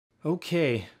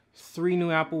Okay, 3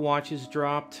 new Apple Watches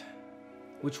dropped.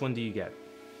 Which one do you get?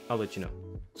 I'll let you know.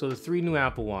 So the 3 new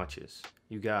Apple Watches,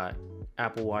 you got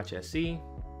Apple Watch SE,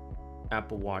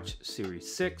 Apple Watch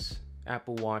Series 6,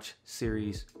 Apple Watch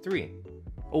Series 3,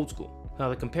 old school. Now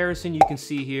the comparison you can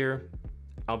see here,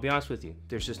 I'll be honest with you,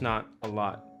 there's just not a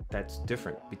lot that's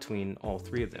different between all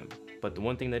 3 of them. But the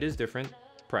one thing that is different,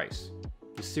 price.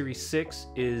 The Series 6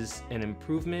 is an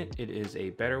improvement. It is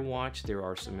a better watch. There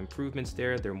are some improvements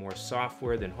there. They're more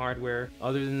software than hardware.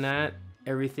 Other than that,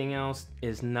 everything else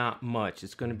is not much.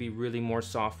 It's going to be really more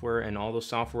software, and all those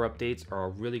software updates are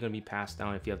really going to be passed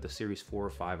down if you have the Series 4 or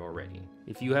 5 already.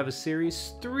 If you have a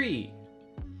Series 3,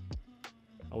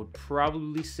 I would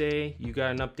probably say you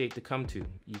got an update to come to.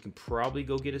 You can probably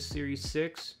go get a Series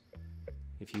 6.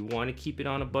 If you want to keep it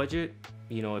on a budget,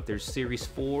 you know, if there's Series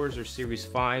 4s or Series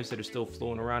 5s that are still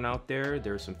floating around out there,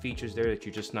 there are some features there that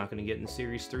you're just not going to get in the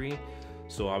Series 3.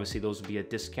 So obviously those will be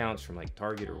at discounts from like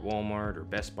Target or Walmart or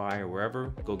Best Buy or wherever.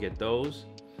 Go get those.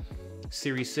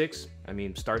 Series 6, I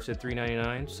mean, starts at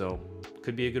 $399, so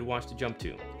could be a good watch to jump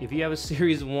to. If you have a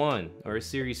Series 1 or a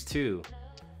Series 2,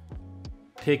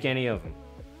 pick any of them.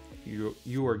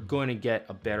 You are going to get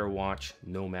a better watch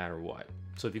no matter what.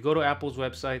 So if you go to Apple's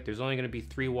website, there's only going to be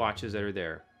 3 watches that are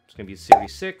there. It's going to be the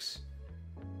Series 6,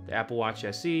 the Apple Watch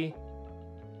SE,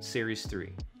 Series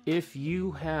 3. If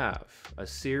you have a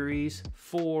Series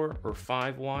 4 or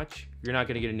 5 watch, you're not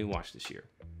going to get a new watch this year.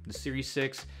 The Series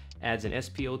 6 adds an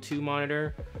SpO2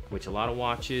 monitor, which a lot of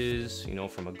watches, you know,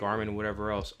 from a Garmin or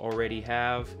whatever else already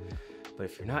have. But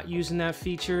if you're not using that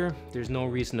feature, there's no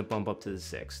reason to bump up to the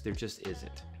 6. There just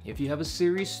isn't. If you have a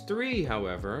Series 3,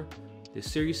 however, the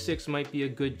Series 6 might be a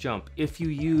good jump if you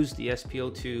use the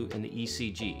SpO2 and the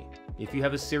ECG. If you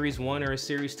have a Series 1 or a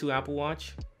Series 2 Apple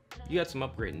Watch, you got some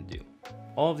upgrading to do.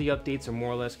 All of the updates are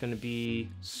more or less going to be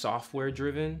software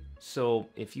driven. So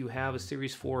if you have a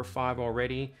Series 4 or 5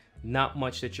 already, not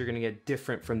much that you're going to get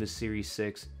different from the Series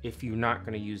 6 if you're not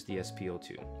going to use the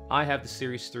SpO2. I have the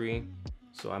Series 3.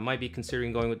 So I might be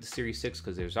considering going with the Series 6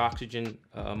 because there's oxygen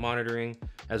monitoring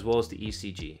as well as the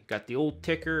ECG. Got the old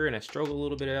ticker and I struggle a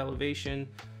little bit at elevation.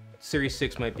 Series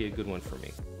 6 might be a good one for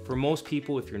me. For most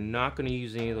people, if you're not going to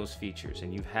use any of those features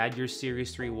and you've had your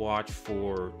Series 3 watch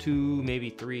for 2, maybe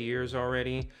 3 years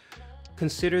already,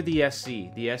 consider the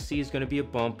SE. The SE is going to be a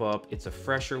bump up. It's a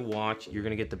fresher watch. You're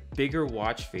going to get the bigger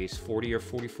watch face, 40 or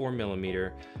 44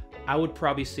 millimeter. I would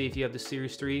probably say if you have the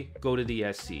Series 3, go to the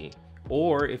SE.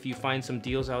 Or if you find some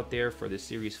deals out there for the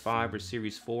Series 5 or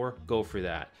Series 4, go for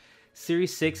that.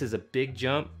 Series 6 is a big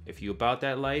jump. If you're about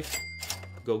that life,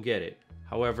 go get it.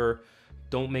 However,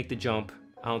 don't make the jump.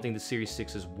 I don't think the Series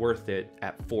 6 is worth it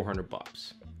at 400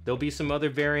 bucks. There'll be some other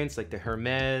variants like the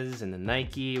Hermes and the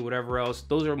Nike or whatever else.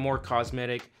 Those are more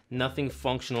cosmetic, nothing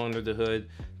functional under the hood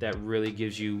that really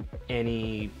gives you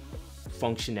any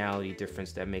functionality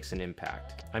difference that makes an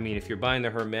impact. I mean, if you're buying the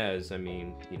Hermes, I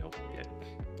mean, you know,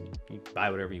 you buy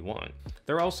whatever you want.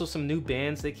 There are also some new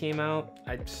bands that came out.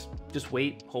 I just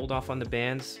wait, hold off on the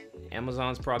bands.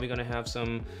 Amazon's probably gonna have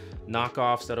some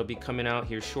knockoffs that'll be coming out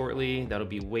here shortly. That'll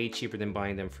be way cheaper than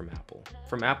buying them from Apple.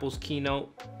 From Apple's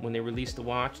keynote, when they released the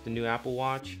watch, the new Apple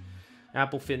Watch,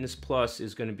 Apple Fitness Plus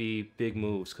is gonna be big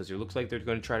moves because it looks like they're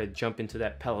gonna try to jump into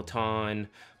that Peloton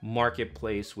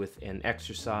marketplace with an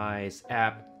exercise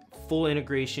app, full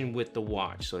integration with the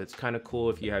watch. So it's kind of cool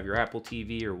if you have your Apple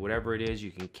TV or whatever it is,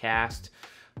 you can cast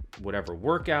whatever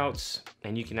workouts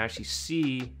and you can actually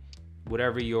see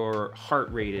whatever your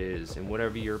heart rate is and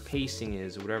whatever your pacing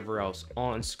is or whatever else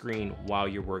on screen while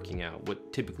you're working out.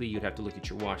 What typically you'd have to look at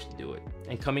your watch to do it.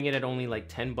 And coming in at only like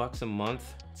 10 bucks a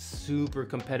month, super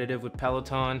competitive with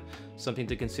Peloton, something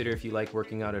to consider if you like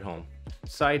working out at home.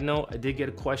 Side note, I did get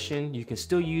a question. You can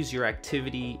still use your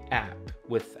activity app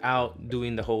without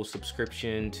doing the whole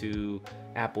subscription to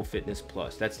Apple Fitness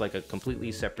Plus. That's like a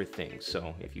completely separate thing.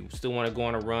 So if you still want to go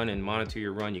on a run and monitor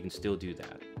your run, you can still do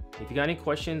that. If you got any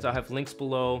questions, I'll have links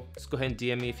below. Just go ahead and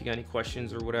DM me if you got any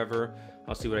questions or whatever.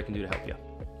 I'll see what I can do to help you.